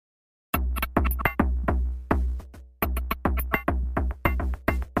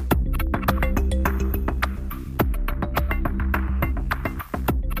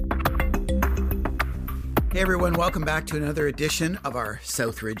Hey everyone, welcome back to another edition of our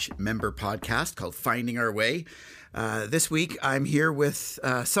Southridge member podcast called Finding Our Way. This week I'm here with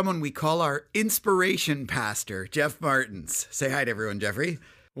someone we call our inspiration pastor, Jeff Martins. Say hi to everyone, Jeffrey.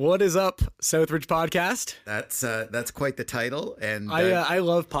 What is up, Southridge podcast? That's quite the title, and I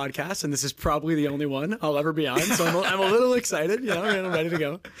love podcasts, and this is probably the only one I'll ever be on. So I'm a little excited, and I'm ready to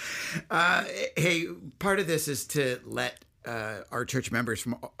go. Hey, part of this is to let our church members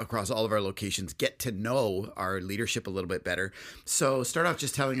from across all of our locations get to know our leadership a little bit better. So start off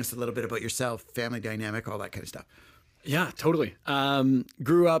just telling us a little bit about yourself, family dynamic, all that kind of stuff. Yeah, totally.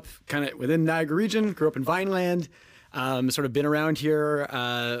 Grew up kind of within Niagara region. Grew up in Vineland. Sort of been around here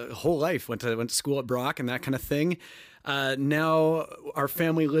whole life. Went to school at Brock and that kind of thing. Now our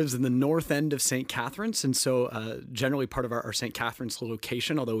family lives in the north end of St. Catharines, and so generally part of our St. Catharines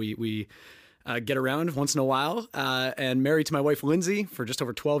location. Although we get around once in a while. And married to my wife Lindsay for just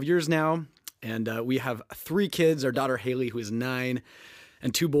over 12 years now, and we have 3 kids. Our daughter Haley, who is 9,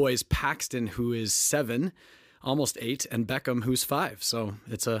 and 2 boys, Paxton, who is 7, almost 8, and Beckham, who's 5. So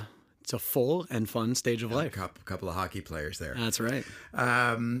it's a full and fun stage of life. A couple of hockey players there. That's right.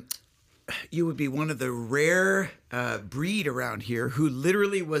 You would be one of the rare breed around here who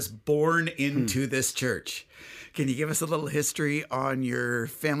literally was born into this church. Can you give us a little history on your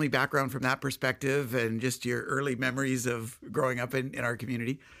family background from that perspective and just your early memories of growing up in our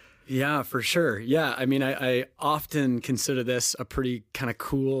community? Yeah, for sure. Yeah, I mean, I often consider this a pretty kind of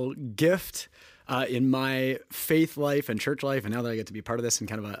cool gift in my faith life and church life, and now that I get to be part of this in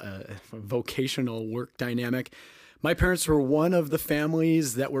kind of a vocational work dynamic. My parents were one of the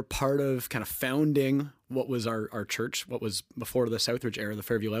families that were part of kind of founding what was our church, what was before the Southridge era, the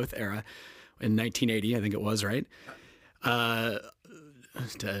Fairview Louth era, in 1980, I think it was, right?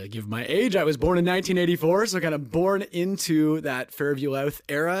 To give my age, I was born in 1984, so kind of born into that Fairview Louth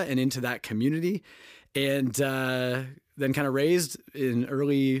era and into that community. And then kind of raised in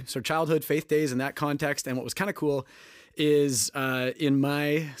early sort of childhood faith days in that context. And what was kind of cool is in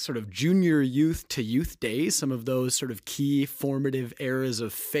my sort of junior youth to youth days, some of those sort of key formative eras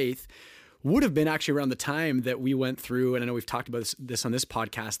of faith would have been actually around the time that we went through, and I know we've talked about this on this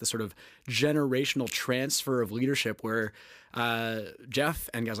podcast, the sort of generational transfer of leadership where Jeff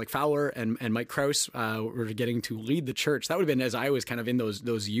and guys like Fowler and Mike Krause were getting to lead the church. That would have been as I was kind of in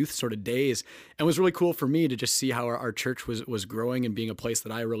those youth sort of days, and it was really cool for me to just see how our church was growing and being a place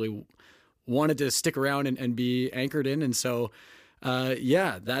that I really wanted to stick around and be anchored in. And so,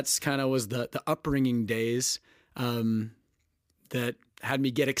 that's kind of was the upbringing days that had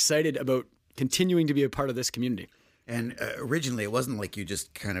me get excited about continuing to be a part of this community. And originally, it wasn't like you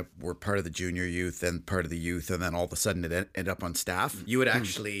just kind of were part of the junior youth and part of the youth, and then all of a sudden it ended up on staff. You would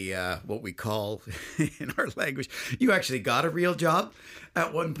actually, what we call in our language, you actually got a real job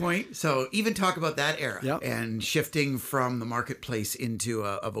at one point. So even talk about that era and shifting from the marketplace into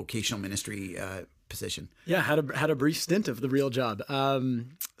a vocational ministry position. Yeah, had a brief stint of the real job.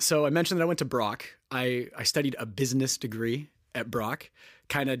 So I mentioned that I went to Brock. I studied a business degree at Brock.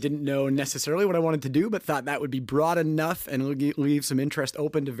 Kind of didn't know necessarily what I wanted to do, but thought that would be broad enough and leave some interest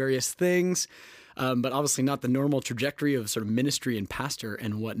open to various things. But obviously not the normal trajectory of sort of ministry and pastor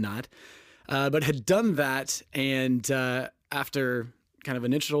and whatnot. But had done that, and after kind of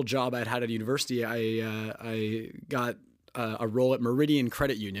an initial job I'd had at university, I got a role at Meridian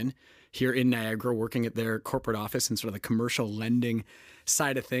Credit Union here in Niagara, working at their corporate office and sort of the commercial lending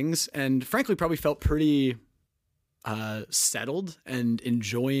side of things. And frankly, probably felt pretty settled and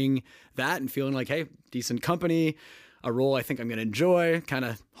enjoying that and feeling like, hey, decent company, a role I think I'm going to enjoy, kind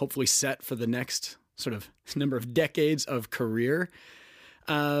of hopefully set for the next sort of number of decades of career.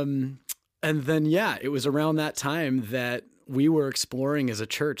 And then, it was around that time that we were exploring as a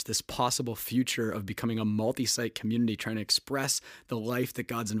church this possible future of becoming a multi-site community, trying to express the life that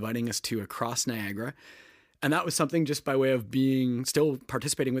God's inviting us to across Niagara. And that was something just by way of being still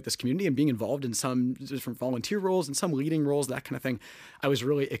participating with this community and being involved in some different volunteer roles and some leading roles, that kind of thing, I was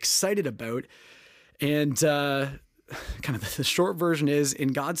really excited about. And kind of the short version is, in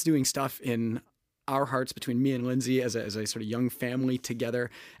God's doing stuff in our hearts between me and Lindsay as a sort of young family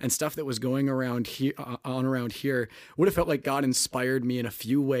together, and stuff that was going around here, would have felt like God inspired me in a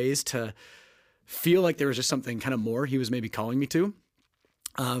few ways to feel like there was just something kind of more he was maybe calling me to.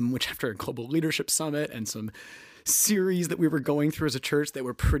 Which after a global leadership summit and some series that we were going through as a church that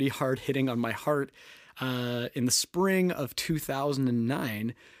were pretty hard hitting on my heart, in the spring of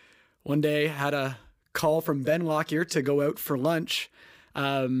 2009, one day had a call from Ben Lockyer to go out for lunch, which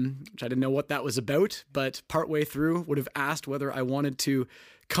I didn't know what that was about, but partway through would have asked whether I wanted to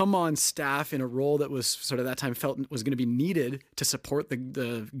come on staff in a role that was sort of that time felt was going to be needed to support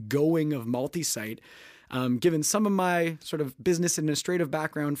the going of multi-site. given some of my sort of business administrative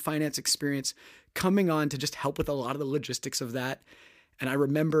background, finance experience, coming on to just help with a lot of the logistics of that. And I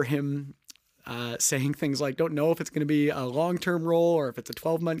remember him saying things like, don't know if it's going to be a long-term role or if it's a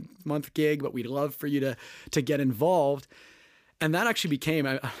 12-month gig, but we'd love for you to get involved. And that actually became,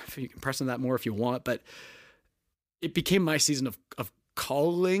 you can press on that more if you want, but it became my season of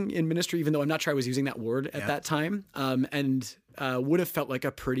calling in ministry, even though I'm not sure I was using that word at that time, and would have felt like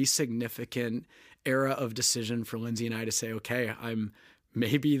a pretty significant era of decision for Lindsay and I to say, okay, I'm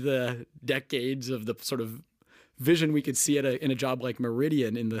maybe the decades of the sort of vision we could see in a job like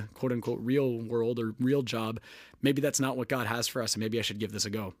Meridian in the quote unquote real world or real job. Maybe that's not what God has for us, and maybe I should give this a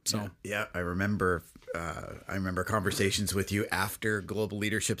go. So yeah, I remember conversations with you after global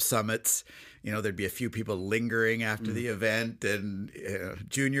leadership summits. You know, there'd be a few people lingering after the event, and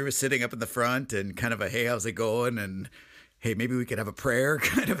Junior was sitting up in the front and kind of a, hey, how's it going? And hey, maybe we could have a prayer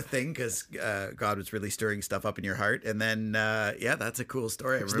kind of a thing, because God was really stirring stuff up in your heart. And then, that's a cool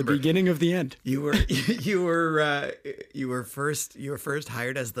story. It was the beginning of the end. You were first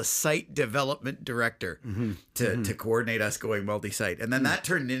hired as the site development director to coordinate us going multi-site, and then that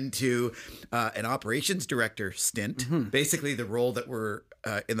turned into an operations director stint. Basically, the role that we're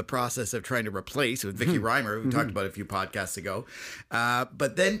in the process of trying to replace with Vicky Reimer, who we talked about a few podcasts ago,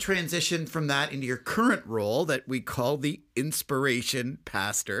 but then transitioned from that into your current role that we call the inspiration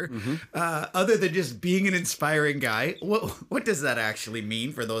pastor. Other than just being an inspiring guy, what does that actually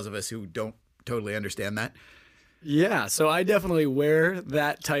mean for those of us who don't totally understand that? Yeah, so I definitely wear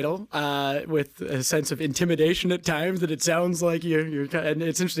that title with a sense of intimidation at times, that it sounds like you're and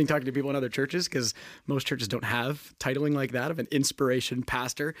it's interesting talking to people in other churches, because most churches don't have titling like that of an inspiration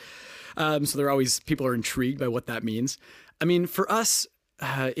pastor. So people are intrigued by what that means. I mean, for us,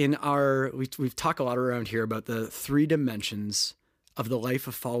 we've talked a lot around here about the three dimensions of the life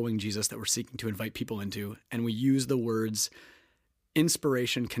of following Jesus that we're seeking to invite people into, and we use the words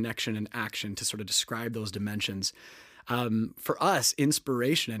inspiration, connection, and action to sort of describe those dimensions. For us,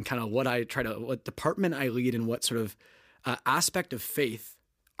 inspiration and kind of what department I lead and what sort of aspect of faith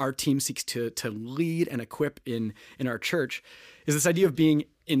our team seeks to lead and equip in our church is this idea of being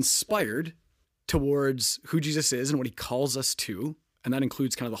inspired towards who Jesus is and what he calls us to. And that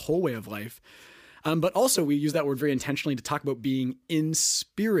includes kind of the whole way of life. But also we use that word very intentionally to talk about being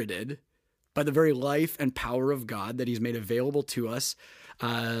inspirited by the very life and power of God that he's made available to us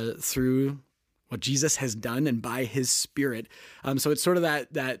through what Jesus has done and by his Spirit. So it's sort of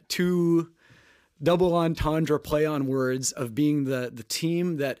that two double entendre play on words of being the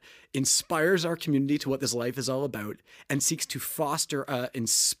team that inspires our community to what this life is all about and seeks to foster an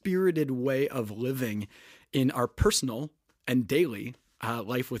inspirited way of living in our personal and daily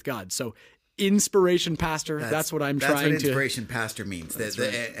life with God. So inspiration pastor, that's what I'm trying to... That's what inspiration pastor means.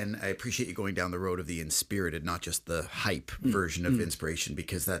 And I appreciate you going down the road of the inspirited, not just the hype version of inspiration,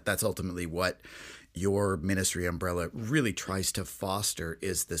 because that's ultimately what your ministry umbrella really tries to foster,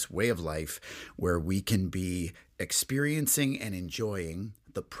 is this way of life where we can be experiencing and enjoying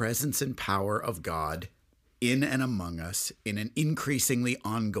the presence and power of God in and among us in an increasingly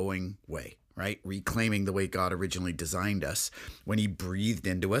ongoing way. Right? Reclaiming the way God originally designed us when he breathed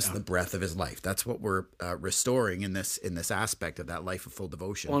into us the breath of his life. That's what we're restoring in this aspect of that life of full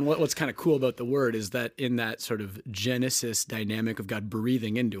devotion. Well, and what's kind of cool about the word is that in that sort of Genesis dynamic of God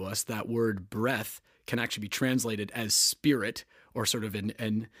breathing into us, that word breath can actually be translated as spirit, or sort of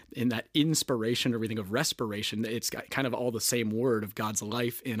in that inspiration, or we think of respiration. It's kind of all the same word of God's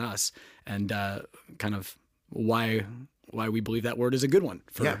life in us, and kind of why we believe that word is a good one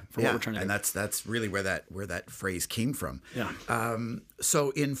for what we're trying to do. And that's really where that phrase came from. Yeah. So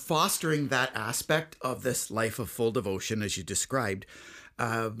in fostering that aspect of this life of full devotion, as you described,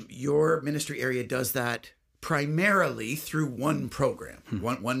 your ministry area does that primarily through one program,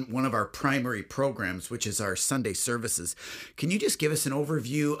 one of our primary programs, which is our Sunday services. Can you just give us an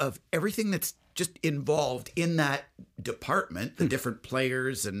overview of everything that's just involved in that department, the different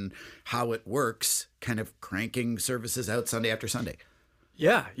players and how it works, kind of cranking services out Sunday after Sunday?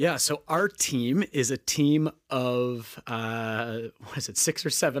 Yeah. So our team is a team of, 6 or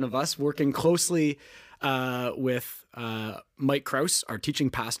 7 of us working closely with Mike Krause, our teaching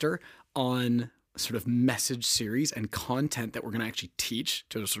pastor, on sort of message series and content that we're going to actually teach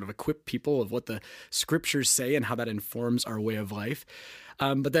to sort of equip people of what the scriptures say and how that informs our way of life.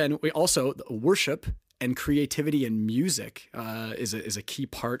 But then we also, worship and creativity and music is a key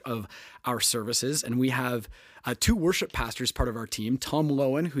part of our services. And we have 2 worship pastors part of our team, Tom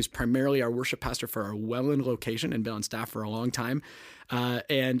Loewen, who's primarily our worship pastor for our Welland location and been on staff for a long time,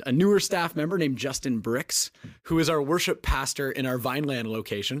 and a newer staff member named Justin Bricks, who is our worship pastor in our Vineland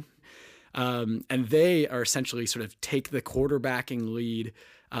location. And they are essentially sort of take the quarterbacking lead,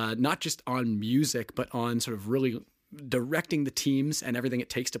 not just on music, but on sort of really directing the teams and everything it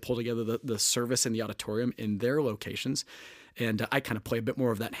takes to pull together the service in the auditorium in their locations. And I kind of play a bit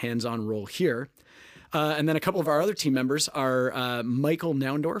more of that hands-on role here. And then a couple of our other team members are Michael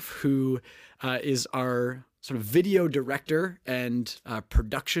Naundorf, who is our sort of video director and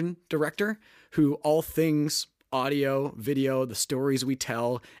production director, who all things audio, video, the stories we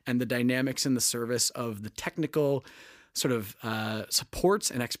tell, and the dynamics in the service of the technical sort of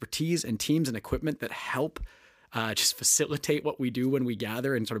supports and expertise and teams and equipment that help just facilitate what we do when we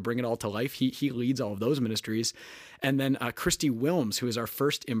gather and sort of bring it all to life. He leads all of those ministries. And then Christy Wilms, who is our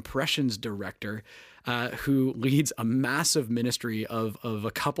first impressions director, who leads a massive ministry of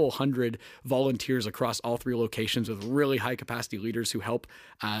a couple hundred volunteers across all 3 locations with really high capacity leaders who help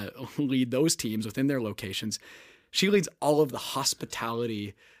lead those teams within their locations. She leads all of the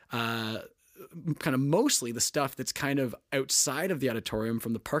hospitality, kind of mostly the stuff that's kind of outside of the auditorium,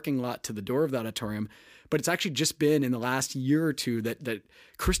 from the parking lot to the door of the auditorium. But it's actually just been in the last year or two that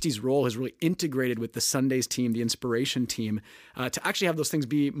Christy's role has really integrated with the Sundays team, the inspiration team, to actually have those things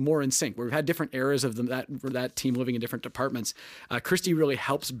be more in sync. Where we've had different eras of that team living in different departments. Christy really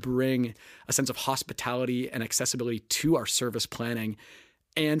helps bring a sense of hospitality and accessibility to our service planning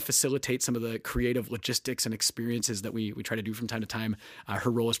and facilitate some of the creative logistics and experiences that we try to do from time to time.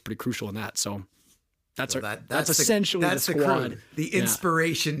 Her role is pretty crucial in that. So that's essentially the squad. The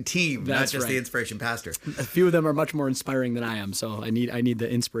inspiration team, not just right. the inspiration pastor. A few of them are much more inspiring than I am, so I need the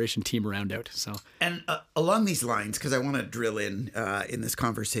inspiration team round out. So, and along these lines, because I want to drill in this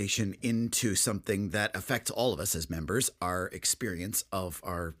conversation into something that affects all of us as members, our experience of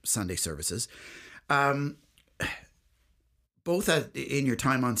our Sunday services. Both in your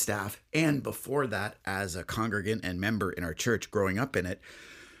time on staff and before that as a congregant and member in our church growing up in it,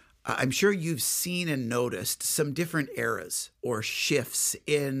 I'm sure you've seen and noticed some different eras or shifts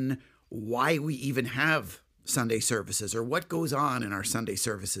in why we even have Sunday services or what goes on in our Sunday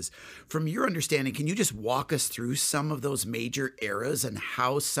services. From your understanding, can you just walk us through some of those major eras and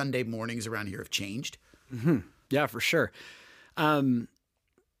how Sunday mornings around here have changed? Mm-hmm. Yeah, for sure.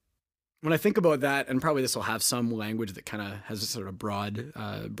 When I think about that, and probably this will have some language that kind of has sort of broad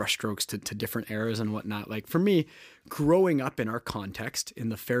brushstrokes to different eras and whatnot. Like for me, growing up in our context, in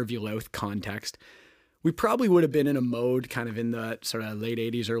the Fairview Louth context, we probably would have been in a mode kind of in the sort of late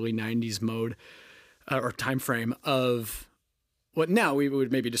 80s, early 90s mode or time frame of what now we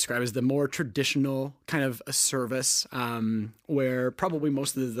would maybe describe as the more traditional kind of a service, where probably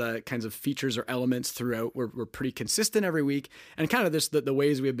most of the kinds of features or elements throughout were pretty consistent every week. And kind of the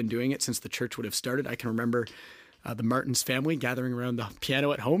ways we have been doing it since the church would have started. I can remember the Martins family gathering around the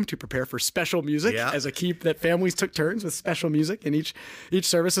piano at home to prepare for special music as a keep that families took turns with special music in each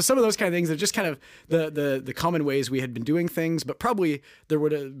service. So some of those kind of things are just kind of the common ways we had been doing things, but probably there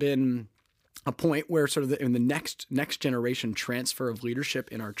would have been a point where sort of in the next generation transfer of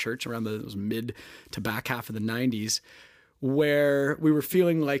leadership in our church around those mid to back half of the 90s, where we were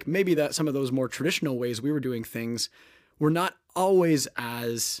feeling like maybe that some of those more traditional ways we were doing things were not always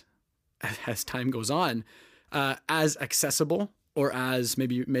as time goes on, as accessible or as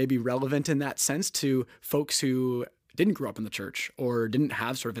maybe relevant in that sense to folks who didn't grow up in the church or didn't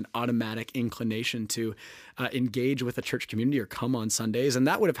have sort of an automatic inclination to engage with the church community or come on Sundays. And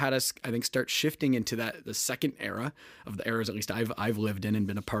that would have had us, I think, start shifting into the second era of the eras, at least I've lived in and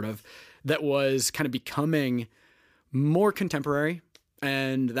been a part of, that was kind of becoming more contemporary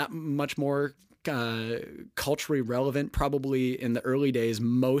and that much more culturally relevant, probably in the early days,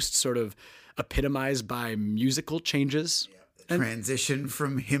 most sort of epitomized by musical changes. Yeah. Transition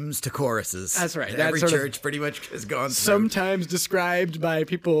from hymns to choruses. That's right. Every church pretty much has gone through. Sometimes described by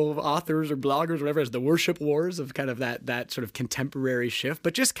people, authors or bloggers, or whatever, as the worship wars of kind of that sort of contemporary shift.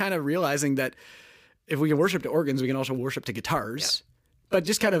 But just kind of realizing that if we can worship to organs, we can also worship to guitars. Yeah. But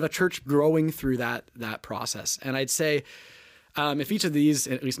just kind of a church growing through that process. And I'd say if each of these,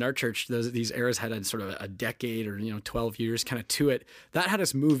 at least in our church, these eras had a sort of a decade or 12 years kind of to it, that had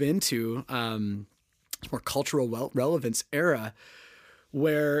us move into more cultural relevance era,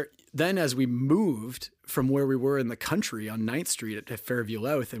 where then as we moved from where we were in the country on 9th Street at Fairview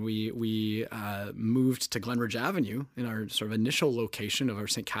Louth, and we moved to Glenridge Avenue in our sort of initial location of our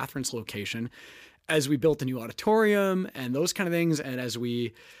St. Catherine's location, as we built a new auditorium and those kind of things, and as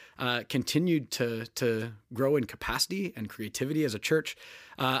we continued to grow in capacity and creativity as a church,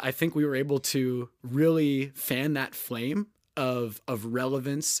 I think we were able to really fan that flame of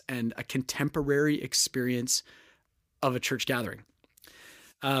relevance and a contemporary experience of a church gathering.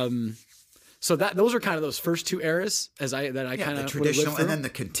 So those are kind of those first two eras that I kind of the traditional and then the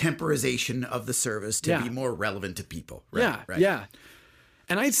contemporization of the service to be more relevant to people. Right, Yeah.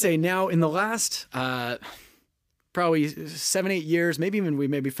 And I'd say now in the last probably 7-8 years, maybe even we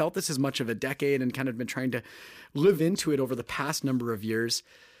maybe felt this as much of a decade and kind of been trying to live into it over the past number of years.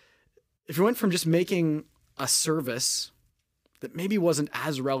 If we went from just making a service that maybe wasn't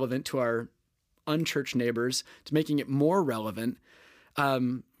as relevant to our unchurched neighbors to making it more relevant, we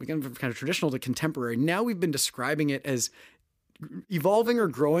went from kind of traditional to contemporary. Now we've been describing it as evolving or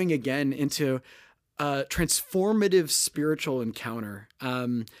growing again into a transformative spiritual encounter.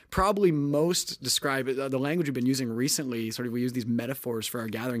 Probably most describe it, the language we've been using recently, sort of we use these metaphors for our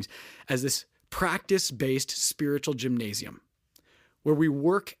gatherings, as this practice-based spiritual gymnasium where we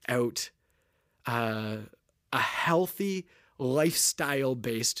work out a healthy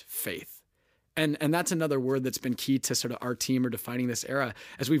lifestyle-based faith. And that's another word that's been key to sort of our team or defining this era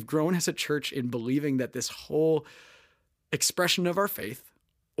as we've grown as a church in believing that this whole expression of our faith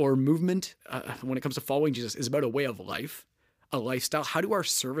or movement when it comes to following Jesus is about a way of life, a lifestyle. How do our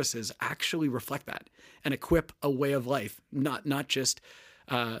services actually reflect that and equip a way of life, not just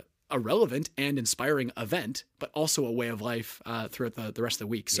a relevant and inspiring event, but also a way of life throughout the rest of the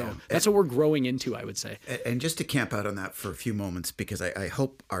week. So that's what we're growing into, I would say. And just to camp out on that for a few moments, because I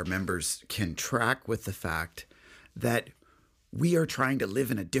hope our members can track with the fact that we are trying to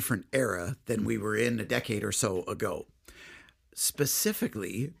live in a different era than we were in a decade or so ago.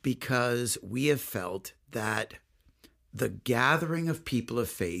 Specifically because we have felt that the gathering of people of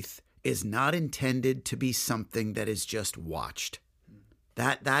faith is not intended to be something that is just watched.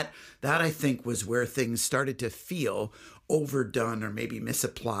 That I think was where things started to feel overdone or maybe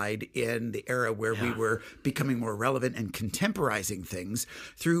misapplied in the era where we were becoming more relevant and contemporizing things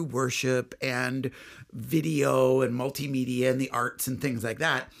through worship and video and multimedia and the arts and things like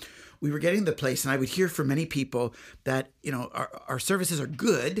that. We were getting to the place, and I would hear from many people that, our services are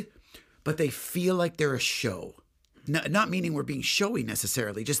good, but they feel like they're a show. Not meaning we're being showy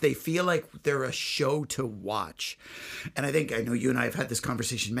necessarily, just they feel like they're a show to watch. And I know you and I have had this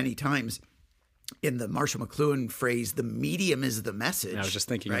conversation many times. In the Marshall McLuhan phrase, the medium is the message. I was just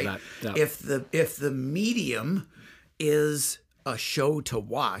thinking of that. Yeah. If the medium is a show to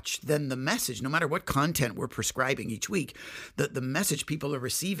watch, then the message, no matter what content we're prescribing each week, the message people are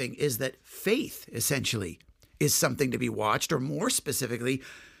receiving is that faith essentially is something to be watched, or more specifically,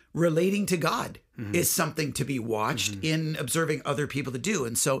 relating to God is something to be watched in observing other people to do.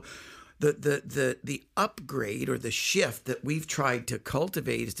 And so the upgrade or the shift that we've tried to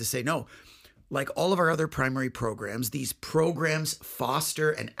cultivate is to say, no, like all of our other primary programs, these programs foster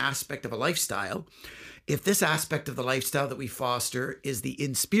an aspect of a lifestyle. If this aspect of the lifestyle that we foster is the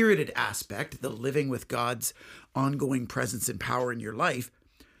inspirited aspect, the living with God's ongoing presence and power in your life,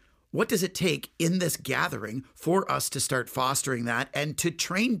 what does it take in this gathering for us to start fostering that and to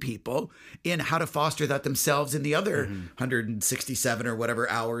train people in how to foster that themselves in the other 167 or whatever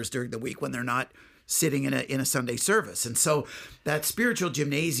hours during the week when they're not sitting in a Sunday service? And so that spiritual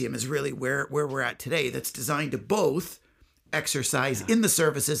gymnasium is really where we're at today. That's designed to both exercise in the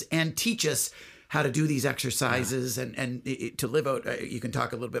services and teach us how to do these exercises and to live out. You can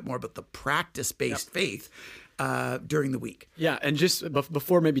talk a little bit more about the practice-based faith during the week. Yeah, and just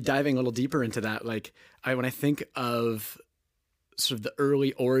before maybe diving a little deeper into that, when I think of sort of the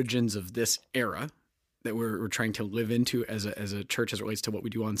early origins of this era that we're trying to live into as a church as it relates to what we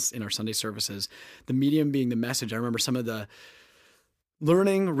do in our Sunday services, the medium being the message. I remember some of the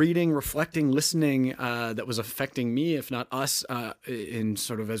learning, reading, reflecting, listening that was affecting me, if not us, in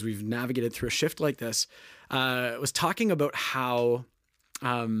sort of as we've navigated through a shift like this, was talking about how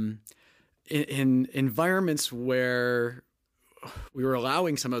in environments where we were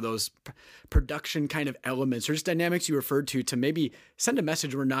allowing some of those production kind of elements or just dynamics you referred to maybe send a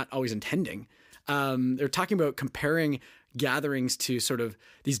message we're not always intending. They're talking about comparing gatherings to sort of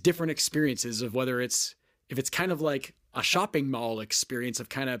these different experiences of if it's kind of like a shopping mall experience of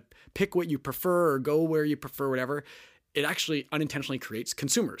kind of pick what you prefer or go where you prefer, whatever, it actually unintentionally creates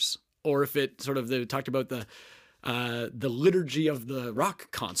consumers. Or if it sort of, they talked about the liturgy of the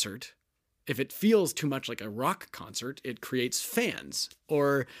rock concert. If it feels too much like a rock concert, it creates fans.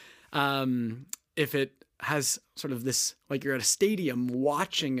 Or if it has sort of this, like you're at a stadium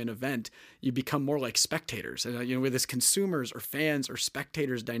watching an event, you become more like spectators. And, with this consumers or fans or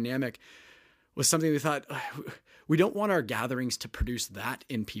spectators dynamic was something we thought, we don't want our gatherings to produce that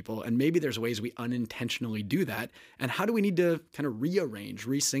in people. And maybe there's ways we unintentionally do that. And how do we need to kind of rearrange,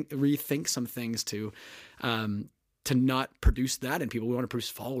 rethink some things to not produce that in people? We want to produce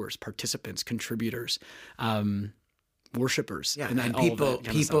followers, participants, contributors. worshipers. Yeah, and and all of that kind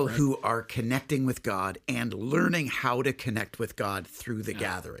of people stuff, right? who are connecting with God and learning how to connect with God through the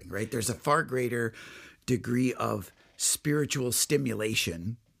gathering, right? There's a far greater degree of spiritual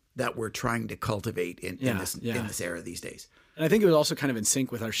stimulation that we're trying to cultivate in this era these days. And I think it was also kind of in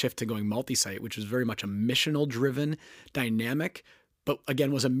sync with our shift to going multi-site, which was very much a missional driven dynamic, but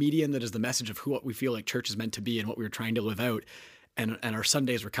again, was a medium that is the message of what we feel like church is meant to be and what we were trying to live out. And our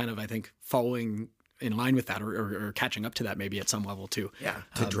Sundays were kind of, I think, following in line with that or catching up to that maybe at some level too. Yeah,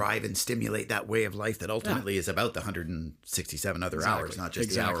 to drive and stimulate that way of life that ultimately is about the 167 other hours, not just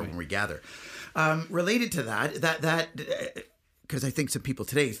the hour when we gather. Related to that because I think some people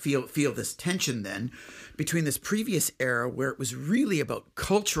today feel this tension then between this previous era where it was really about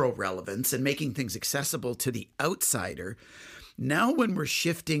cultural relevance and making things accessible to the outsider. Now when we're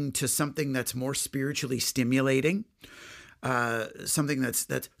shifting to something that's more spiritually stimulating, something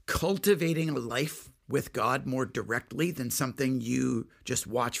that's cultivating a life with God more directly than something you just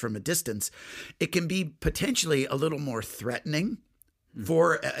watch from a distance, it can be potentially a little more threatening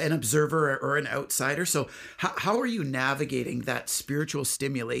for an observer or an outsider. So how are you navigating that spiritual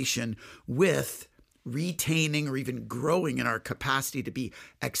stimulation with retaining or even growing in our capacity to be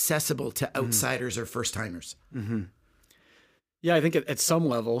accessible to outsiders or first timers? Yeah, I think at some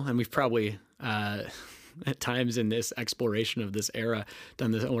level, and we've probably at times in this exploration of this era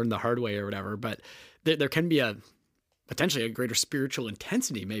done this or in the hard way or whatever, but there can be potentially a greater spiritual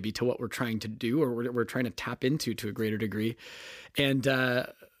intensity maybe to what we're trying to do or we're trying to tap into to a greater degree. And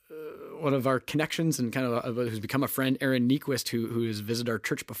one of our connections and kind of who's become a friend, Aaron Nyquist, who has visited our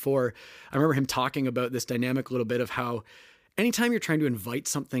church before, I remember him talking about this dynamic a little bit of how anytime you're trying to invite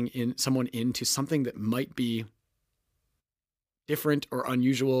someone into something that might be different or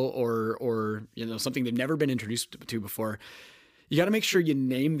unusual or something they've never been introduced to before, you got to make sure you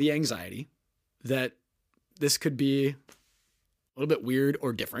name the anxiety that this could be a little bit weird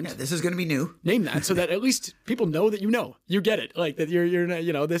or different. Yeah, this is going to be new. Name that so that at least people know that you get it. Like that you're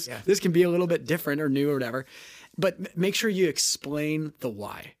not, this can be a little bit different or new or whatever. But make sure you explain the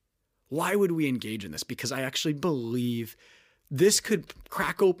why. Why would we engage in this? Because I actually believe this could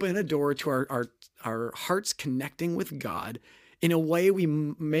crack open a door to our hearts connecting with God in a way we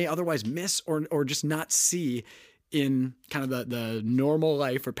may otherwise miss or just not see in kind of the normal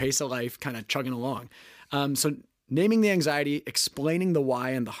life or pace of life kind of chugging along. So naming the anxiety, explaining the why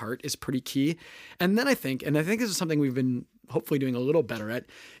and the heart is pretty key. And then I think this is something we've been hopefully doing a little better at,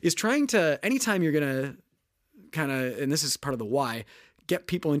 is trying to, anytime you're going to kind of, and this is part of the why, get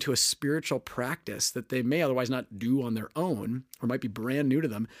people into a spiritual practice that they may otherwise not do on their own or might be brand new to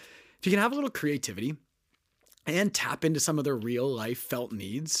them. If you can have a little creativity and tap into some of their real life felt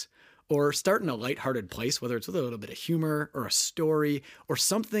needs, or start in a lighthearted place, whether it's with a little bit of humor or a story or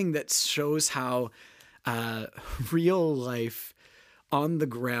something that shows how real life, on the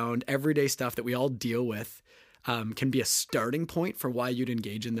ground, everyday stuff that we all deal with can be a starting point for why you'd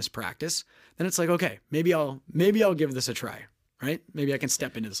engage in this practice. Then it's like, okay, maybe I'll give this a try. Right? Maybe I can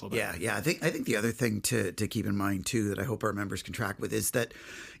step into this a little bit. Yeah. I think the other thing to keep in mind too that I hope our members can track with is that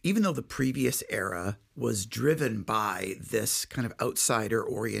even though the previous era was driven by this kind of outsider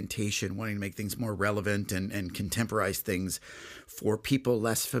orientation, wanting to make things more relevant and contemporize things for people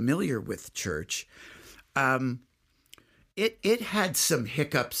less familiar with church, it had some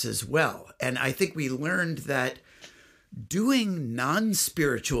hiccups as well. And I think we learned that doing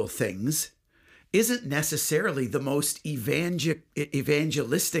non-spiritual things isn't necessarily the most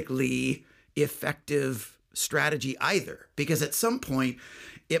evangelistically effective strategy either. Because at some point,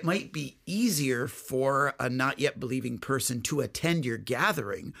 it might be easier for a not yet believing person to attend your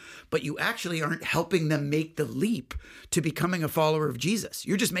gathering, but you actually aren't helping them make the leap to becoming a follower of Jesus.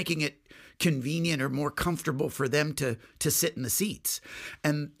 You're just making it convenient or more comfortable for them to sit in the seats.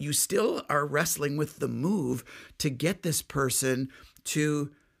 And you still are wrestling with the move to get this person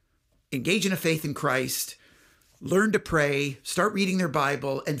to engage in a faith in Christ, learn to pray, start reading their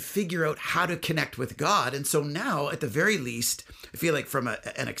Bible, and figure out how to connect with God. And so now, at the very least, I feel like from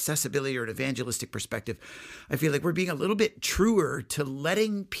an accessibility or an evangelistic perspective, I feel like we're being a little bit truer to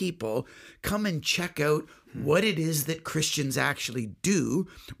letting people come and check out what it is that Christians actually do.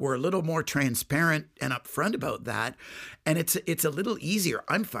 We're a little more transparent and upfront about that. And it's a little easier,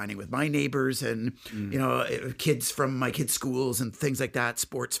 I'm finding, with my neighbors and kids from my kids' schools and things like that,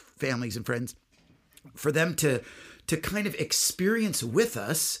 sports, families and friends, for them to kind of experience with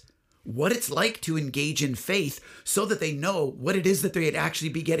us what it's like to engage in faith so that they know what it is that they'd actually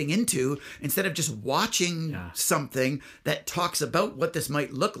be getting into instead of just watching something that talks about what this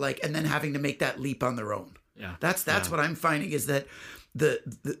might look like and then having to make that leap on their own. Yeah. That's what I'm finding is that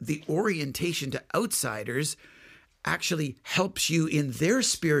the orientation to outsiders actually helps you in their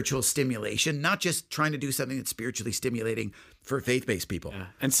spiritual stimulation, not just trying to do something that's spiritually stimulating for faith-based people. Yeah.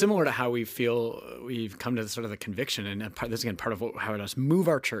 And similar to how we feel, we've come to sort of the conviction, and this is again part of how it us move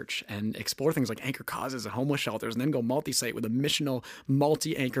our church and explore things like anchor causes and homeless shelters, and then go multi-site with a missional,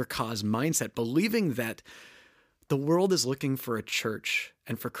 multi-anchor cause mindset, believing that the world is looking for a church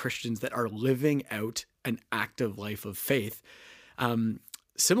and for Christians that are living out an active life of faith.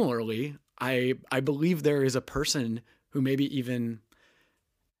 Similarly, I believe there is a person who maybe even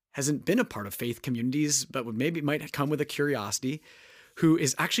hasn't been a part of faith communities, but maybe might come with a curiosity, who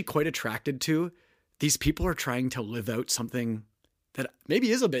is actually quite attracted to these people are trying to live out something that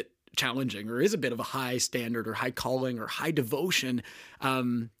maybe is a bit challenging or is a bit of a high standard or high calling or high devotion.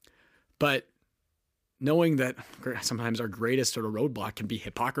 But knowing that sometimes our greatest sort of roadblock can be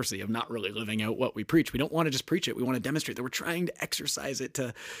hypocrisy of not really living out what we preach. We don't want to just preach it. We want to demonstrate that we're trying to exercise it,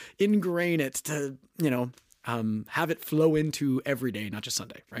 to ingrain it, to, have it flow into every day, not just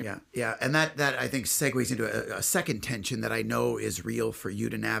Sunday, right? Yeah. And that I think segues into a second tension that I know is real for you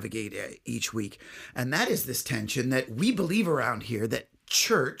to navigate each week. And that is this tension that we believe around here that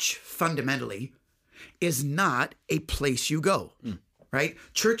church fundamentally is not a place you go, right?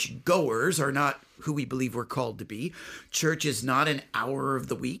 Church goers are not who we believe we're called to be. Church is not an hour of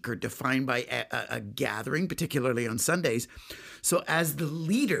the week or defined by a gathering, particularly on Sundays. So as the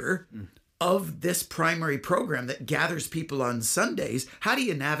leader of this primary program that gathers people on Sundays, how do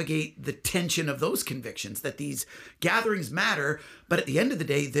you navigate the tension of those convictions that these gatherings matter, but at the end of the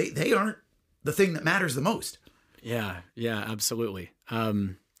day, they aren't the thing that matters the most? Yeah, absolutely.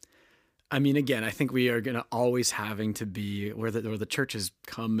 Again, I think we are going to always having to be where the church has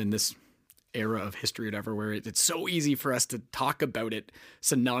come in this era of history or whatever, where it's so easy for us to talk about it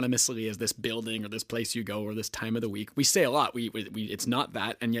synonymously as this building or this place you go or this time of the week. We say a lot. We it's not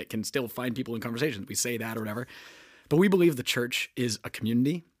that, and yet can still find people in conversations. We say that or whatever. But we believe the church is a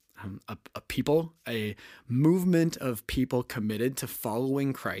community, a people, a movement of people committed to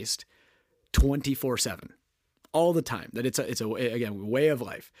following Christ 24/7, all the time. That it's a way of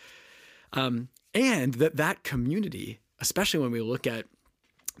life. And that community, especially when we look at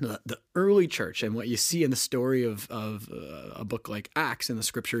the early church and what you see in the story of a book like Acts in the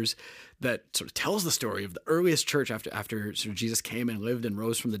scriptures that sort of tells the story of the earliest church after sort of Jesus came and lived and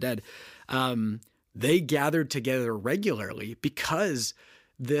rose from the dead, they gathered together regularly because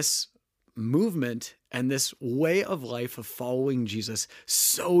this movement and this way of life of following Jesus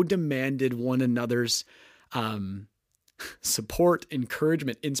so demanded one another's support,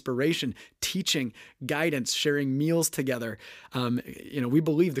 encouragement, inspiration, teaching, guidance, sharing meals together. We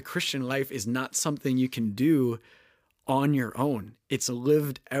believe the Christian life is not something you can do on your own. It's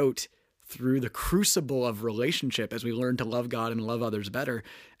lived out through the crucible of relationship as we learn to love God and love others better.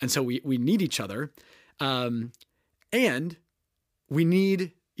 And so we need each other. And we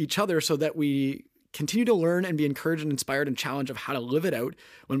need each other so that we continue to learn and be encouraged and inspired and challenged of how to live it out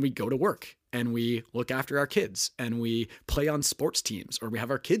when we go to work and we look after our kids and we play on sports teams, or we have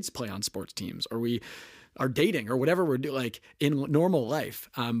our kids play on sports teams, or we are dating, or whatever we're doing, like in normal life.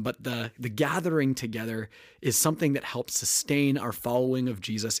 But the gathering together is something that helps sustain our following of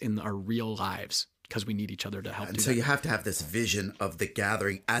Jesus in our real lives, because we need each other to help. And so you have to have this vision of the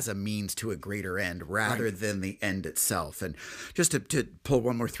gathering as a means to a greater end rather than the end itself. And just to pull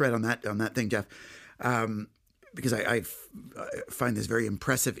one more thread on that thing, Jeff, because I find this very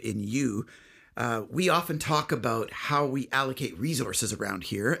impressive in you. We often talk about how we allocate resources around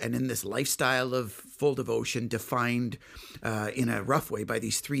here, and in this lifestyle of full devotion defined in a rough way by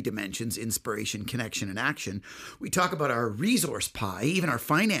these three dimensions: inspiration, connection, and action. We talk about our resource pie, even our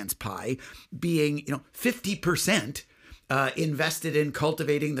finance pie, being 50% invested in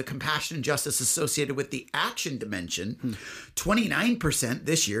cultivating the compassion and justice associated with the action dimension, 29%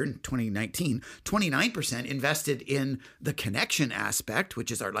 this year in 2019, 29% invested in the connection aspect, which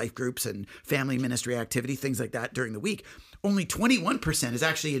is our life groups and family ministry activity, things like that during the week. Only 21% is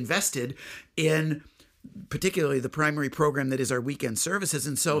actually invested in particularly the primary program that is our weekend services.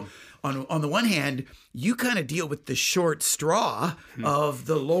 And so on the one hand, you kind of deal with the short straw of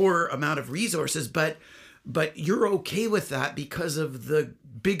the lower amount of resources, but you're okay with that because of the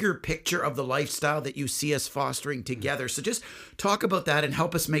bigger picture of the lifestyle that you see us fostering together. So just talk about that and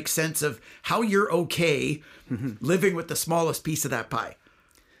help us make sense of how you're okay living with the smallest piece of that pie.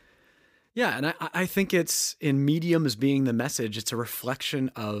 Yeah, and I think it's in medium as being the message. It's a reflection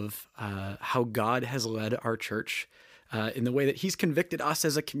of how God has led our church in the way that he's convicted us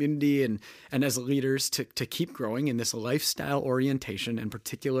as a community and as leaders to keep growing in this lifestyle orientation, and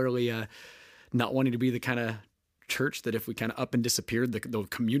particularly not wanting to be the kind of church that if we kind of up and disappeared, the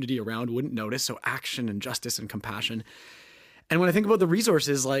community around wouldn't notice. So action and justice and compassion. And when I think about the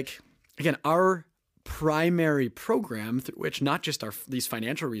resources, like, again, our primary program through which not just these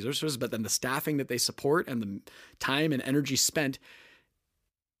financial resources, but then the staffing that they support and the time and energy spent,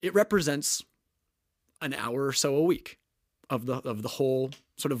 it represents an hour or so a week of the whole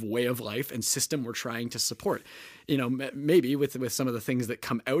sort of way of life and system we're trying to support. Maybe with some of the things that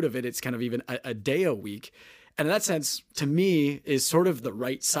come out of it, it's kind of even a day a week. And in that sense, to me, is sort of the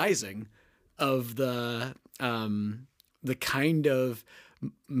right sizing of the kind of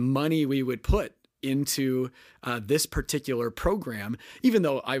money we would put into this particular program, even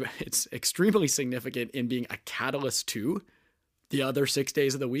though it's extremely significant in being a catalyst to the other 6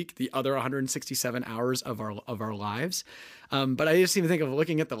 days of the week, the other 167 hours of our lives. But I just even think of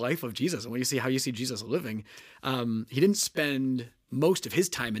looking at the life of Jesus, and when you see how you see Jesus living, he didn't spend most of his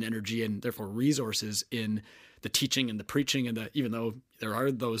time and energy and therefore resources in the teaching and the preaching, and even though there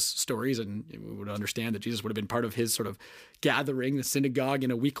are those stories, and we would understand that Jesus would have been part of his sort of gathering, the synagogue,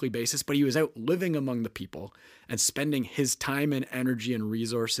 in a weekly basis, but he was out living among the people and spending his time and energy and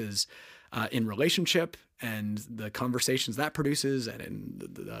resources in relationship and the conversations that produces, and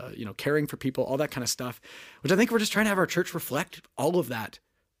in caring for people, all that kind of stuff, which I think we're just trying to have our church reflect all of that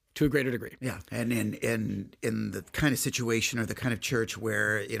to a greater degree. Yeah. And in the kind of situation or the kind of church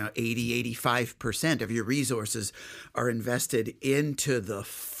where, 80-85% of your resources are invested into the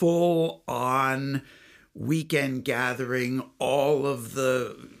full on weekend gathering, all of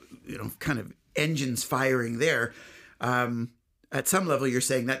the, kind of engines firing there. At some level, you're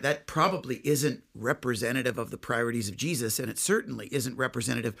saying that probably isn't representative of the priorities of Jesus, and it certainly isn't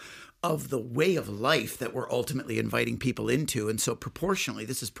representative of the way of life that we're ultimately inviting people into. And so proportionally,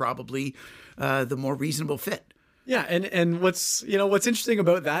 this is probably the more reasonable fit. Yeah, and what's interesting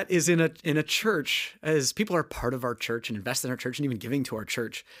about that is in a church, as people are part of our church and invest in our church and even giving to our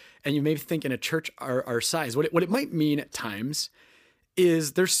church, and you may think in a church our size, what it might mean at times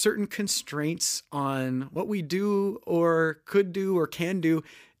is there's certain constraints on what we do or could do or can do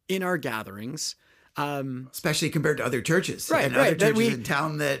in our gatherings. Especially compared to other churches. Right, and right. Other churches in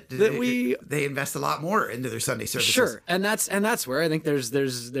town that they invest a lot more into their Sunday services. Sure. And that's where I think there's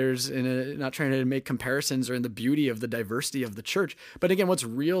not trying to make comparisons or in the beauty of the diversity of the church. But again, what's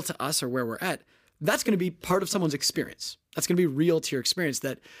real to us or where we're at, that's going to be part of someone's experience. That's going to be real to your experience,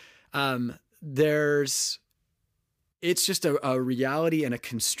 that it's just a reality and a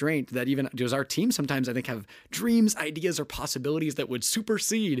constraint that even does our team sometimes, I think, have dreams, ideas, or possibilities that would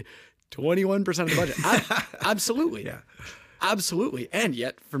supersede 21% of the budget. Absolutely. Yeah. Absolutely. And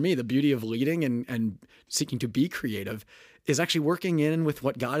yet, for me, the beauty of leading and seeking to be creative is actually working in with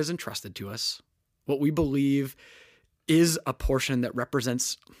what God has entrusted to us, what we believe is a portion that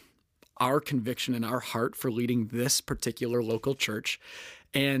represents our conviction and our heart for leading this particular local church.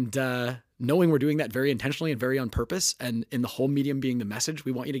 And knowing we're doing that very intentionally and very on purpose, and in the whole medium being the message,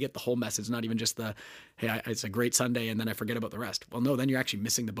 we want you to get the whole message, not even just hey, it's a great Sunday and then I forget about the rest. Well, no, then you're actually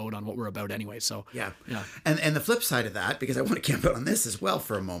missing the boat on what we're about anyway. So yeah. And the flip side of that, because I want to camp out on this as well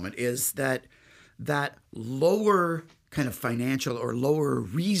for a moment, is that lower kind of financial or lower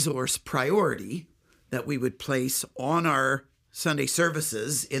resource priority that we would place on our Sunday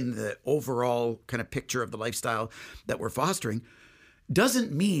services in the overall kind of picture of the lifestyle that we're fostering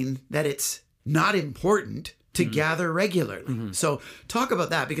doesn't mean that it's not important to gather regularly. Mm-hmm. So talk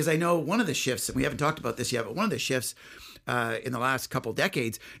about that, because I know one of the shifts, and we haven't talked about this yet, but one of the shifts in the last couple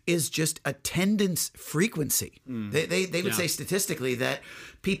decades is just attendance frequency. They would say statistically that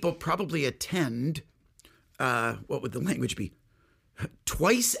people probably attend, what would the language be?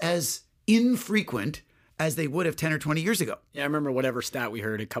 Twice as infrequent as they would have 10 or 20 years ago. Yeah, I remember whatever stat we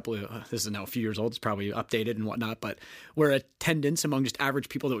heard this is now a few years old, it's probably updated and whatnot, but where attendance among just average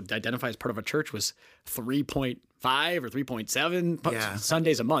people that would identify as part of a church was 3.5 or 3.7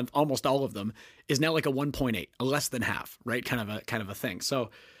 Sundays a month, almost all of them, is now like a 1.8, a less than half, right? Kind of a thing. So,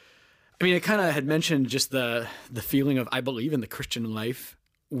 I mean, I kind of had mentioned just the feeling of, I believe in the Christian life,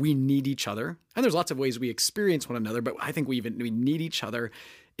 we need each other. And there's lots of ways we experience one another, but I think we need each other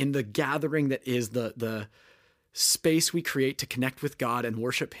in the gathering that is the space we create to connect with God and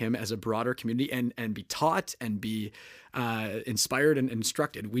worship Him as a broader community and be taught and be inspired and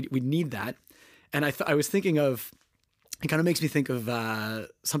instructed. We need that. And I was thinking of, it kind of makes me think of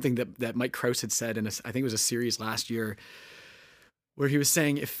something that Mike Krause had said in I think it was a series last year, where he was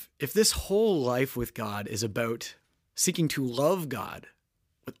saying, if this whole life with God is about seeking to love God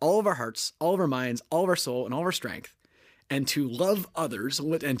with all of our hearts, all of our minds, all of our soul, and all of our strength, and to love others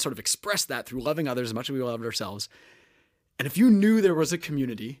and sort of express that through loving others as much as we love ourselves. And if you knew there was a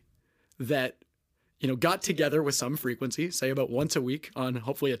community that got together with some frequency, say about once a week on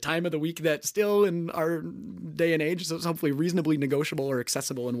hopefully a time of the week that still in our day and age is hopefully reasonably negotiable or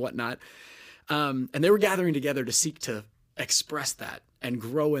accessible and whatnot. And they were gathering together to seek to express that and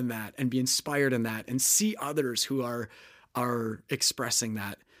grow in that and be inspired in that and see others who are expressing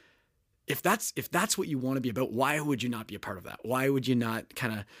that. If that's what you want to be about, why would you not be a part of that? Why would you not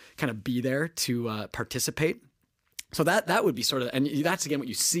kind of be there to participate? So that would be sort of, and that's again what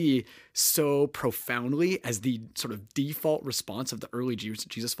you see so profoundly as the sort of default response of the early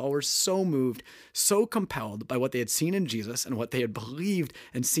Jesus followers, so moved, so compelled by what they had seen in Jesus and what they had believed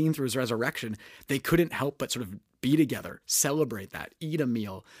and seen through his resurrection, they couldn't help but sort of be together, celebrate that, eat a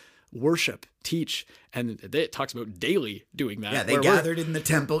meal, worship, teach, and it talks about daily doing that. Yeah, they gathered in the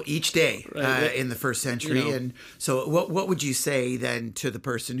temple each day in the first century. And so what would you say then to the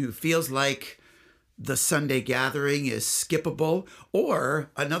person who feels like the Sunday gathering is skippable?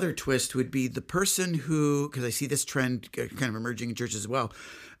 Or another twist would be the person who, because I see this trend kind of emerging in churches as well,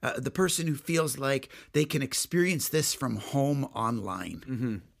 the person who feels like they can experience this from home online.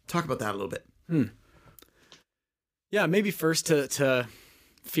 Mm-hmm. Talk about that a little bit. Yeah, maybe first to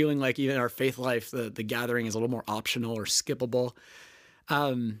feeling like even our faith life, the gathering is a little more optional or skippable.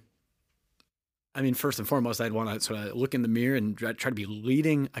 I mean, first and foremost, I'd want to sort of look in the mirror and try to be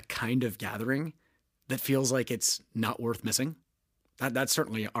leading a kind of gathering that feels like it's not worth missing. That's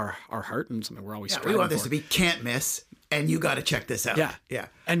certainly our heart and something we're always striving for. We want this to be can't miss, and you got to check this out. Yeah.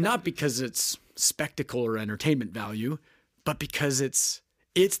 And not because it's spectacle or entertainment value, but because it's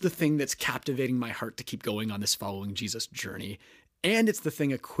the thing that's captivating my heart to keep going on this following Jesus journey. And it's the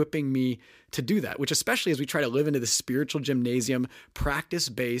thing equipping me to do that, which especially as we try to live into the spiritual gymnasium,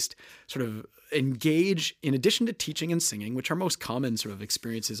 practice-based, sort of engage, in addition to teaching and singing, which are most common sort of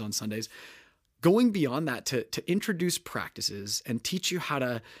experiences on Sundays, going beyond that to introduce practices and teach you how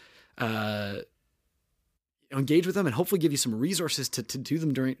to engage with them and hopefully give you some resources to do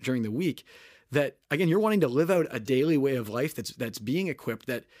them during the week. That, again, you're wanting to live out a daily way of life that's being equipped,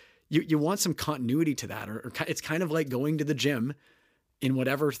 that you want some continuity to that. Or it's kind of like going to the gym in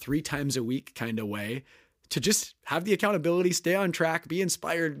whatever 3 times a week kind of way, to just have the accountability, stay on track, be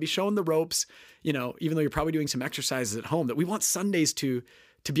inspired, be shown the ropes, even though you're probably doing some exercises at home, that we want Sundays to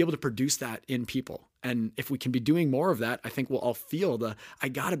be able to produce that in people. And if we can be doing more of that, I think we'll all feel I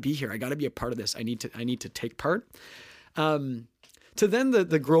gotta be here. I gotta be a part of this. I need to take part. To then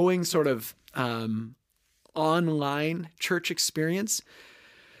the growing sort of online church experience,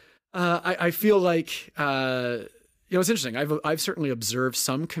 I feel like, it's interesting. I've certainly observed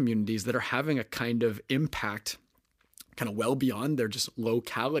some communities that are having a kind of impact kind of well beyond their just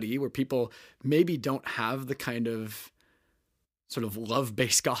locality, where people maybe don't have the kind of sort of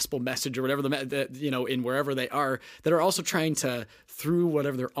love-based gospel message or whatever in wherever they are, that are also trying to, through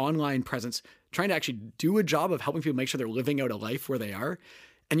whatever their online presence, trying to actually do a job of helping people make sure they're living out a life where they are.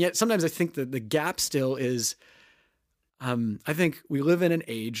 And yet sometimes I think that the gap still is, I think we live in an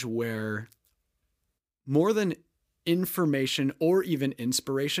age where more than information or even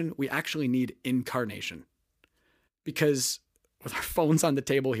inspiration, we actually need incarnation. Because with our phones on the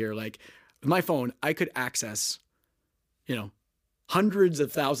table here, like with my phone, I could access, hundreds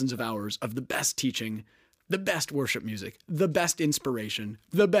of thousands of hours of the best teaching, the best worship music, the best inspiration,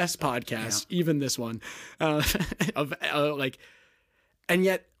 the best podcasts, even this one, and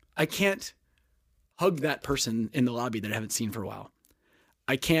yet I can't hug that person in the lobby that I haven't seen for a while.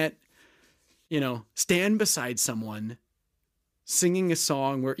 I can't, stand beside someone singing a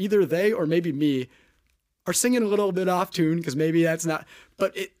song where either they or maybe me are singing a little bit off tune, because maybe that's not,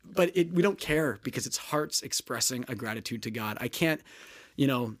 but we don't care, because it's hearts expressing a gratitude to God. I can't,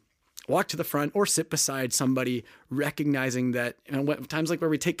 walk to the front or sit beside somebody recognizing that, times like where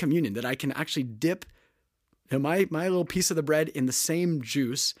we take communion, that I can actually dip my little piece of the bread in the same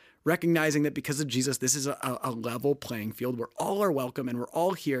juice, recognizing that because of Jesus, this is a level playing field where all are welcome and we're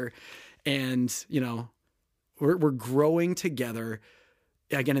all here, and we're growing together,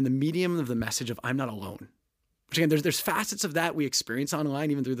 again, in the medium of the message of I'm not alone. Which, again, there's facets of that we experience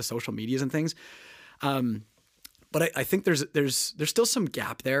online, even through the social medias and things. But I think there's still some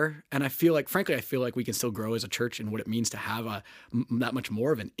gap there, and I feel like we can still grow as a church in what it means to have that much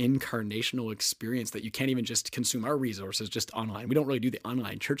more of an incarnational experience, that you can't even just consume our resources just online. We don't really do the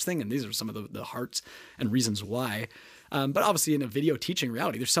online church thing, and these are some of the hearts and reasons why. But obviously, in a video teaching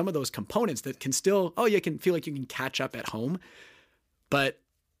reality, there's some of those components that can still, you can feel like you can catch up at home. But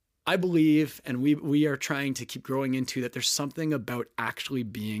I believe, and we are trying to keep growing into that, there's something about actually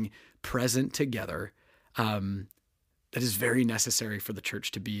being present together that is very necessary for the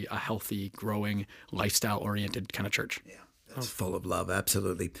church to be a healthy, growing, lifestyle-oriented kind of church. Yeah. That's full of love.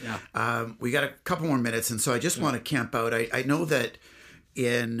 Absolutely. Yeah. We got a couple more minutes. And so I just want to camp out. I know that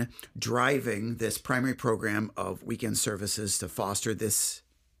in driving this primary program of weekend services to foster this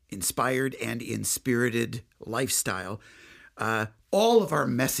inspired and inspirited lifestyle, all of our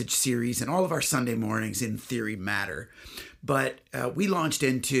message series and all of our Sunday mornings in theory matter. But we launched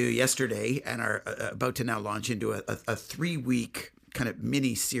into yesterday and are about to now launch into a 3-week kind of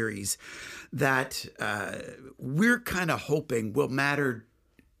mini series that we're kind of hoping will matter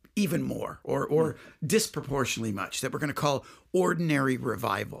even more or disproportionately much, that we're going to call Ordinary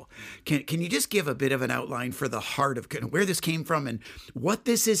Revival. Can you just give a bit of an outline for the heart of kind of where this came from and what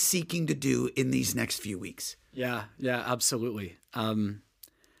this is seeking to do in these next few weeks? Yeah, absolutely.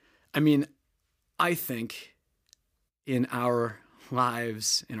 I mean, I think in our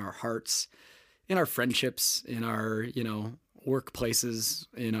lives, in our hearts, in our friendships, in our, workplaces,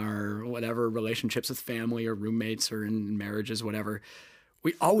 in our whatever relationships with family or roommates or in marriages, whatever,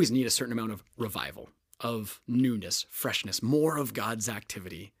 we always need a certain amount of revival, of newness, freshness, more of God's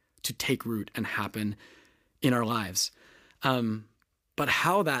activity to take root and happen in our lives. But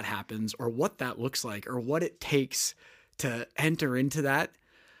how that happens or what that looks like or what it takes to enter into that,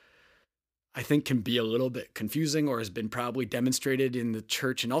 I think can be a little bit confusing or has been probably demonstrated in the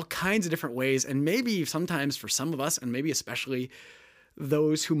church in all kinds of different ways. And maybe sometimes for some of us, and maybe especially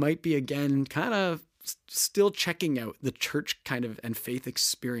those who might be, again, kind of still checking out the church kind of and faith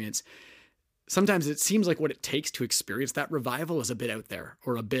experience, sometimes it seems like what it takes to experience that revival is a bit out there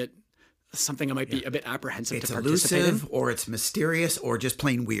or a bit something I might be a bit apprehensive to participate in. It's elusive or it's mysterious or just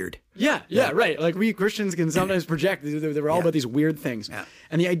plain weird. Yeah, right. Like we Christians can sometimes project, they're all about these weird things. Yeah.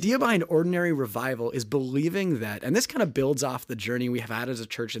 And the idea behind Ordinary Revival is believing that, and this kind of builds off the journey we have had as a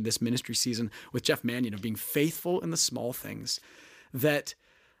church in this ministry season with Jeff Mannion of being faithful in the small things, that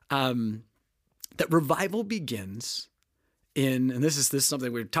revival begins in, and this is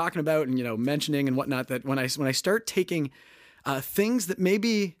something we're talking about and, mentioning and whatnot, that when I start taking things that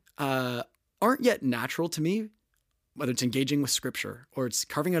maybe aren't yet natural to me, whether it's engaging with scripture or it's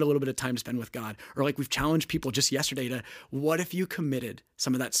carving out a little bit of time to spend with God, or like we've challenged people just yesterday to, what if you committed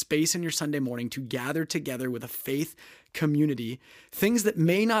some of that space in your Sunday morning to gather together with a faith community, things that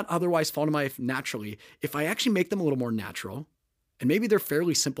may not otherwise fall to my life naturally, if I actually make them a little more natural, and maybe they're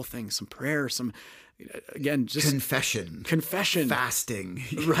fairly simple things, some prayer, some, again, just confession, fasting,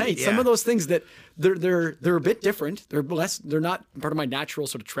 right? Yeah. Some of those things that they're a bit different. They're not part of my natural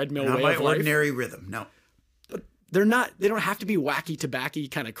sort of treadmill not way my of life. Ordinary rhythm. No, but they don't have to be wacky tobacky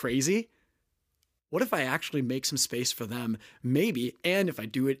kind of crazy. What if I actually make some space for them? Maybe, and if I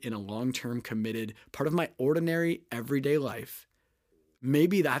do it in a long-term committed part of my ordinary everyday life,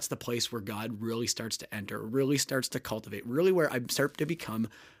 maybe that's the place where God really starts to enter, really starts to cultivate, really where I start to become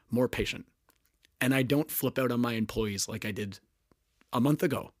more patient. And I don't flip out on my employees like I did a month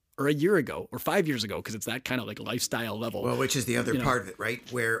ago or a year ago or 5 years ago, because it's that kind of like lifestyle level. Well, which is the other part of it, right?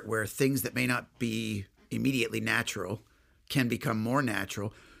 Where things that may not be immediately natural can become more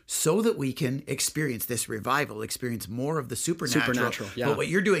natural so that we can experience this revival, experience more of the supernatural. Yeah. But what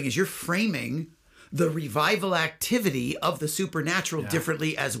you're doing is you're framing the revival activity of the supernatural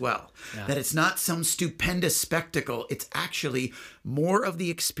differently as well. Yeah. That it's not some stupendous spectacle. It's actually more of the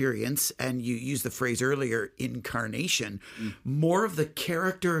experience, and you used the phrase earlier, incarnation, more of the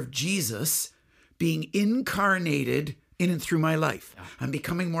character of Jesus being incarnated in and through my life. Yeah. I'm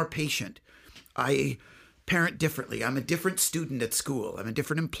becoming more patient. I parent differently. I'm a different student at school. I'm a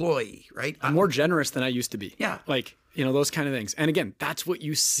different employee, right? I'm more generous than I used to be. Yeah. Those kind of things. And again, that's what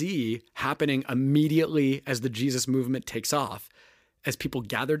you see happening immediately as the Jesus movement takes off, as people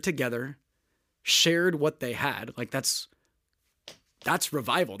gathered together, shared what they had. Like that's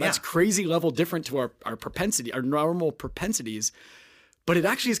revival. That's crazy level different to our propensity, our normal propensities. But it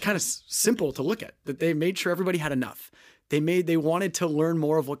actually is kind of simple to look at, that they made sure everybody had enough. They wanted to learn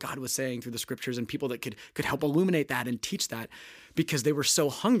more of what God was saying through the scriptures and people that could help illuminate that and teach that, because they were so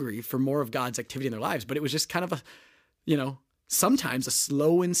hungry for more of God's activity in their lives. But it was just kind of sometimes a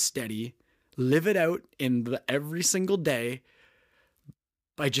slow and steady, live it out in every single day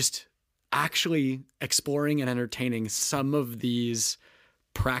by just actually exploring and entertaining some of these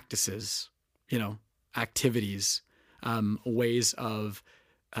practices, activities, ways of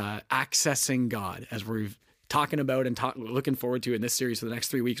accessing God, as we've talking about and looking forward to in this series for the next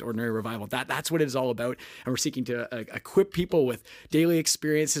 3 weeks, Ordinary Revival. That's what it is all about. And we're seeking to equip people with daily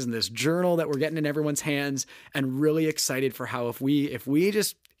experiences in this journal that we're getting in everyone's hands, and really excited for how if we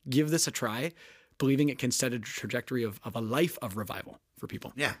just give this a try, believing it can set a trajectory of a life of revival for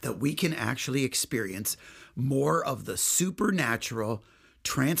people. Yeah, that we can actually experience more of the supernatural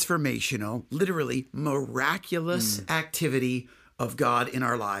transformational, literally miraculous activity of God in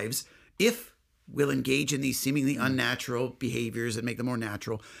our lives if we'll engage in these seemingly unnatural behaviors and make them more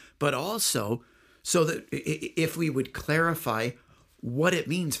natural, but also so that if we would clarify what it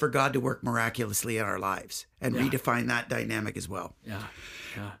means for God to work miraculously in our lives and redefine that dynamic as well. Yeah.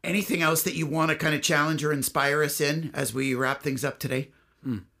 Anything else that you want to kind of challenge or inspire us in as we wrap things up today?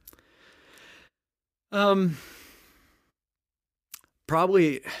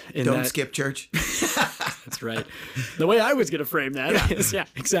 Probably Don't skip church. That's right. The way I was going to frame that is,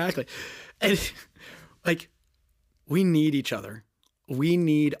 exactly. And like, we need each other. We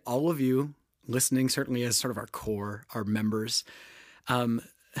need all of you listening, certainly as sort of our core, our members.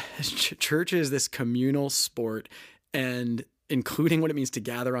 Church is this communal sport, and including what it means to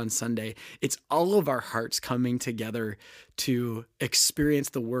gather on Sunday, it's all of our hearts coming together to experience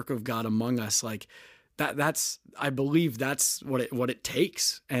the work of God among us. Like that's, I believe that's what it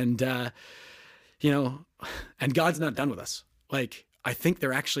takes. And, and God's not done with us. Like, I think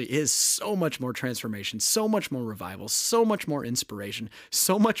there actually is so much more transformation, so much more revival, so much more inspiration,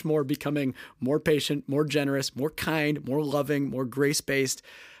 so much more becoming more patient, more generous, more kind, more loving, more grace-based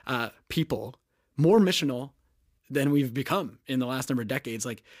people, more missional than we've become in the last number of decades.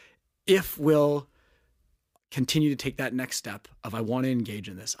 Like, if we'll continue to take that next step of, I want to engage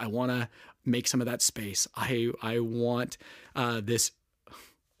in this, I want to make some of that space, I want this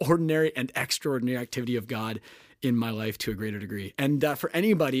ordinary and extraordinary activity of God in my life to a greater degree. And for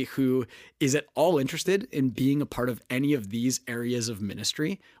anybody who is at all interested in being a part of any of these areas of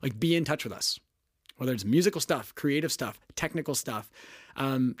ministry, like, be in touch with us, whether it's musical stuff, creative stuff, technical stuff,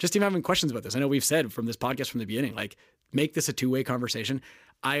 just even having questions about this. I know we've said from this podcast from the beginning, like, make this a two-way conversation.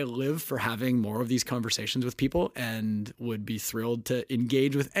 I live for having more of these conversations with people and would be thrilled to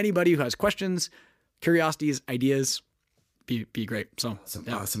engage with anybody who has questions, curiosities, ideas. Be great. So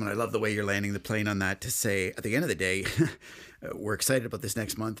Awesome. And I love the way you're landing the plane on that, to say at the end of the day, we're excited about this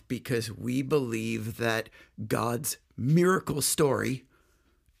next month because we believe that God's miracle story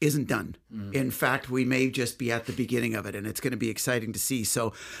isn't done. In fact, we may just be at the beginning of it, and it's going to be exciting to see.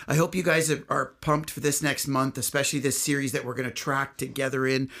 So I hope you guys are pumped for this next month, especially this series that we're going to track together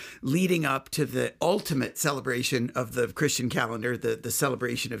in, leading up to the ultimate celebration of the Christian calendar, the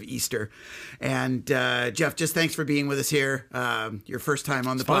celebration of Easter. And Jeff, just thanks for being with us here. Your first time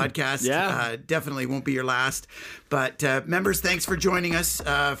on the podcast. Yeah. Definitely won't be your last. But members, thanks for joining us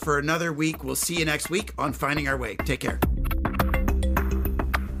for another week. We'll see you next week on Finding Our Way. Take care.